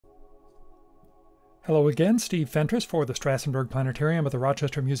Hello again, Steve Fentress for the Strassenberg Planetarium at the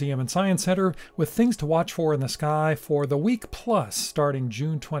Rochester Museum and Science Center with things to watch for in the sky for the week plus starting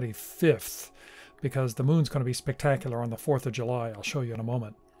June 25th, because the moon's going to be spectacular on the 4th of July. I'll show you in a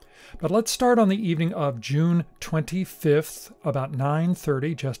moment. But let's start on the evening of June 25th, about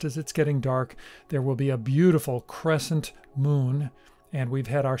 9:30, just as it's getting dark. There will be a beautiful crescent moon, and we've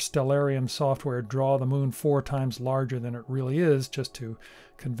had our Stellarium software draw the moon 4 times larger than it really is, just to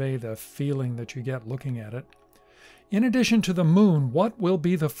convey the feeling that you get looking at it. In addition to the moon, what will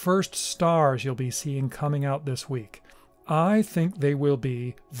be the first stars you'll be seeing coming out this week? I think they will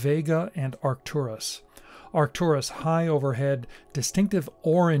be Vega and Arcturus. Arcturus, high overhead, distinctive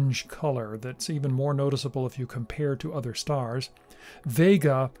orange color that's even more noticeable if you compare to other stars.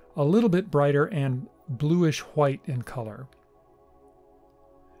 Vega, a little bit brighter and bluish white in color.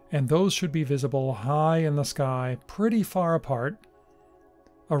 And those should be visible high in the sky, pretty far apart,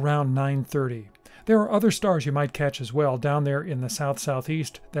 around 9:30. There are other stars you might catch as well. Down there in the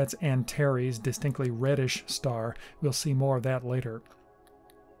south-southeast, that's Antares, distinctly reddish star. We'll see more of that later.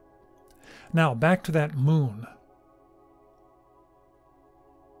 Now, back to that moon.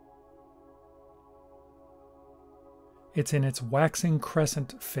 It's in its waxing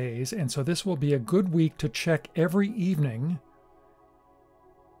crescent phase, and so this will be a good week to check every evening.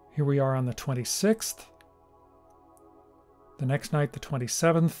 Here we are on the 26th. The next night, the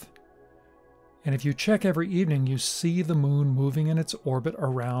 27th. And if you check every evening, you see the moon moving in its orbit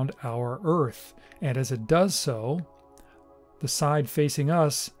around our Earth. And as it does so, the side facing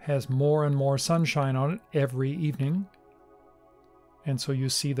us has more and more sunshine on it every evening. And so you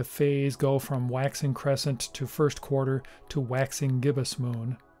see the phase go from waxing crescent to first quarter to waxing gibbous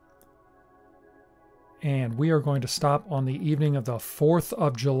moon. And we are going to stop on the evening of the 4th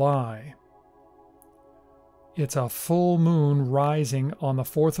of July. It's a full moon rising on the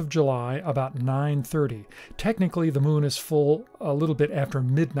 4th of July about 9:30. Technically, the moon is full a little bit after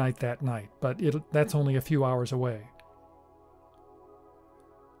midnight that night, but that's only a few hours away.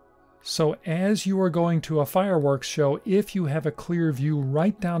 So as you are going to a fireworks show, if you have a clear view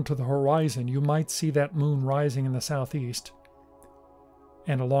right down to the horizon, you might see that moon rising in the southeast,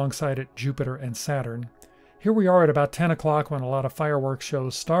 and alongside it Jupiter and Saturn. Here we are at about 10 o'clock when a lot of fireworks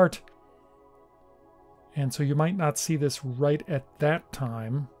shows start. And so you might not see this right at that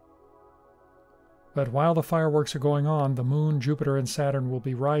time. But while the fireworks are going on, the moon, Jupiter, and Saturn will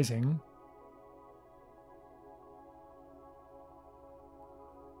be rising.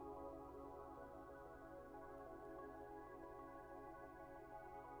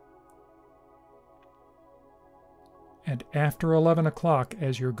 And after 11 o'clock,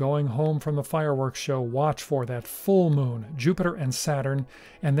 as you're going home from the fireworks show, watch for that full moon, Jupiter and Saturn,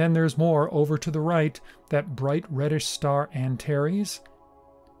 and then there's more over to the right, that bright reddish star Antares,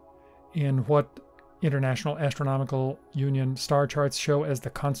 in what International Astronomical Union star charts show as the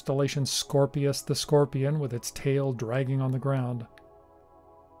constellation Scorpius the Scorpion, with its tail dragging on the ground.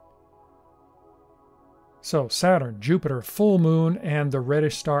 So Saturn, Jupiter, full moon, and the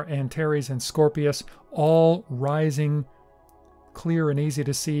reddish star Antares and Scorpius all rising clear and easy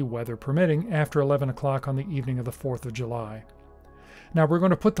to see, weather permitting, after 11 o'clock on the evening of the 4th of July. Now we're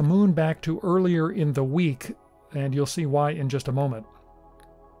going to put the moon back to earlier in the week, and you'll see why in just a moment.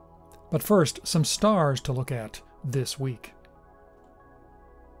 But first, some stars to look at this week.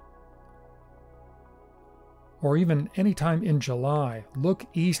 Or even any time in July, look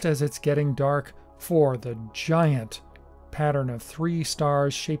east as it's getting dark for the giant pattern of 3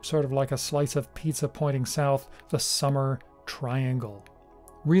 stars shaped sort of like a slice of pizza pointing south, the summer triangle.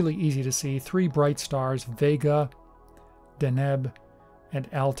 Really easy to see. 3 bright stars, Vega, Deneb, and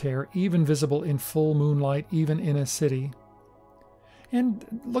Altair, even visible in full moonlight, even in a city. And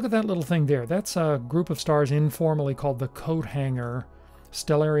look at that little thing there. That's a group of stars informally called the coat hanger.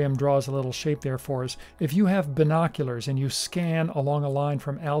 Stellarium draws a little shape there for us. If you have binoculars and you scan along a line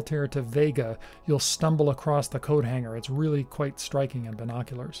from Altair to Vega, you'll stumble across the coat hanger. It's really quite striking in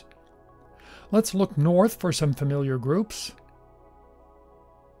binoculars. Let's look north for some familiar groups.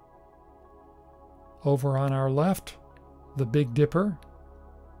 Over on our left, the Big Dipper,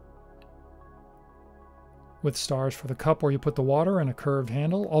 with stars for the cup where you put the water and a curved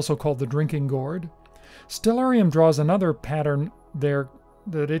handle, also called the drinking gourd. Stellarium draws another pattern there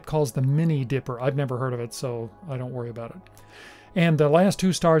that it calls the Mini Dipper. I've never heard of it, so I don't worry about it. And the last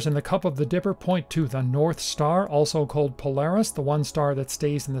 2 stars in the cup of the Dipper point to the North Star, also called Polaris, the one star that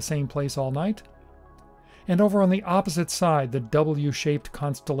stays in the same place all night. And over on the opposite side, the W-shaped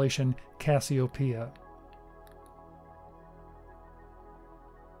constellation Cassiopeia.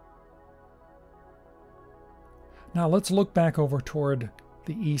 Now let's look back over toward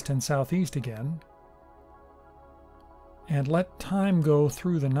the east and southeast again. and let time go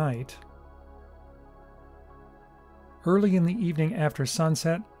through the night, early in the evening after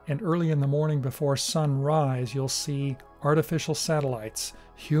sunset and early in the morning before sunrise, you'll see artificial satellites,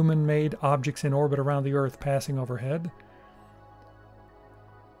 human-made objects in orbit around the Earth passing overhead.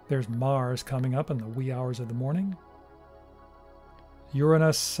 There's Mars coming up in the wee hours of the morning.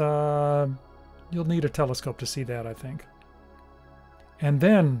 Uranus, you'll need a telescope to see that, I think. And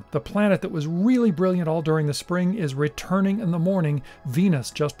then the planet that was really brilliant all during the spring is returning in the morning,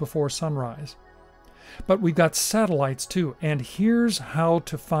 Venus, just before sunrise. But we've got satellites too, and here's how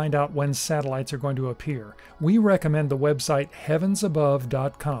to find out when satellites are going to appear. We recommend the website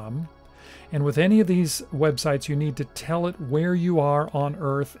heavensabove.com, and with any of these websites you need to tell it where you are on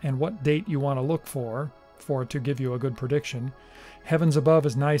Earth and what date you want to look for it to give you a good prediction. Heavens Above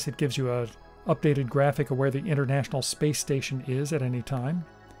is nice. It gives you an updated graphic of where the International Space Station is at any time.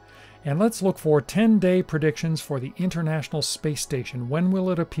 And let's look for 10-day predictions for the International Space Station. When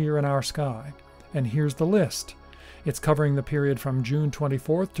will it appear in our sky? And here's the list. It's covering the period from June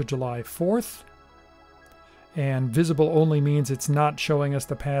 24th to July 4th. And visible only means it's not showing us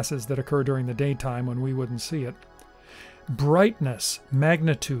the passes that occur during the daytime when we wouldn't see it. Brightness,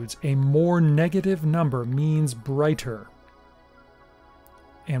 magnitudes, a more negative number means brighter.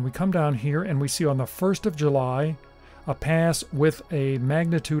 And we come down here and we see on the 1st of July a pass with a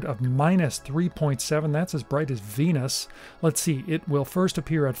magnitude of minus 3.7. That's as bright as Venus. Let's see, it will first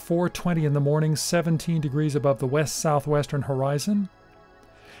appear at 4:20 in the morning, 17 degrees above the west-southwestern horizon.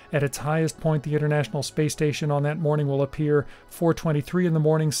 At its highest point, the International Space Station on that morning will appear 4:23 in the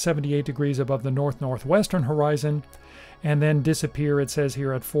morning, 78 degrees above the north-northwestern horizon, and then disappear, it says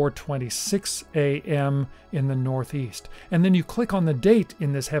here, at 4:26 a.m. in the northeast. And then you click on the date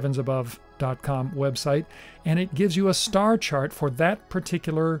in this heavensabove.com website, and it gives you a star chart for that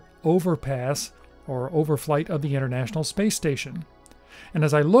particular overpass or overflight of the International Space Station. And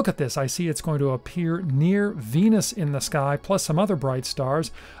as I look at this, I see it's going to appear near Venus in the sky, plus some other bright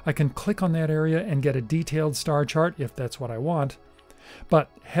stars. I can click on that area and get a detailed star chart if that's what I want. But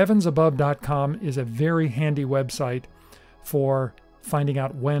heavensabove.com is a very handy website for finding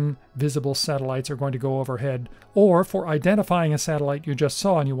out when visible satellites are going to go overhead, or for identifying a satellite you just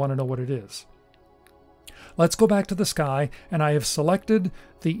saw and you want to know what it is. Let's go back to the sky, and I have selected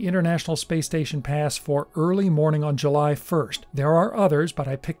the International Space Station pass for early morning on July 1st. There are others, but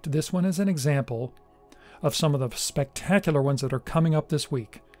I picked this one as an example of some of the spectacular ones that are coming up this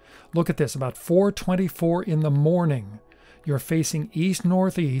week. Look at this, about 4:24 in the morning. You're facing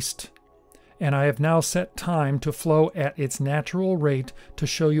east-northeast, and I have now set time to flow at its natural rate to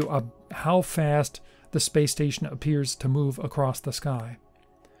show you how fast the space station appears to move across the sky.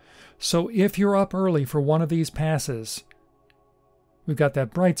 So if you're up early for one of these passes, we've got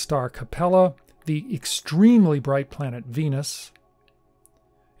that bright star Capella, the extremely bright planet Venus,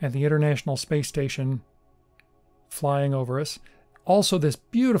 and the International Space Station flying over us. Also this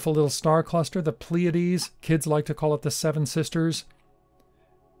beautiful little star cluster, the Pleiades. Kids like to call it the Seven Sisters.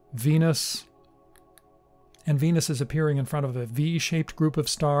 Venus. And Venus is appearing in front of a V-shaped group of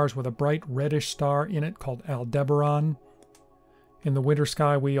stars with a bright reddish star in it called Aldebaran. In the winter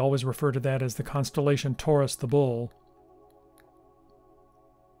sky, we always refer to that as the constellation Taurus the Bull.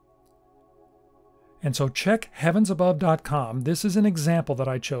 And so check heavensabove.com. This is an example that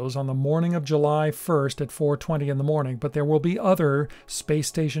I chose on the morning of July 1st at 4:20 in the morning, but there will be other space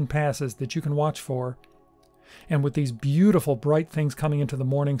station passes that you can watch for. And with these beautiful bright things coming into the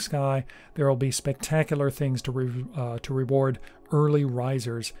morning sky, there will be spectacular things to reward early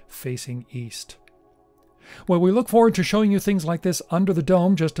risers facing east. Well, we look forward to showing you things like this under the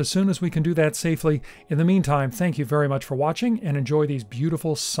dome just as soon as we can do that safely. In the meantime, thank you very much for watching and enjoy these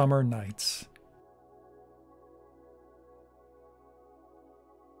beautiful summer nights.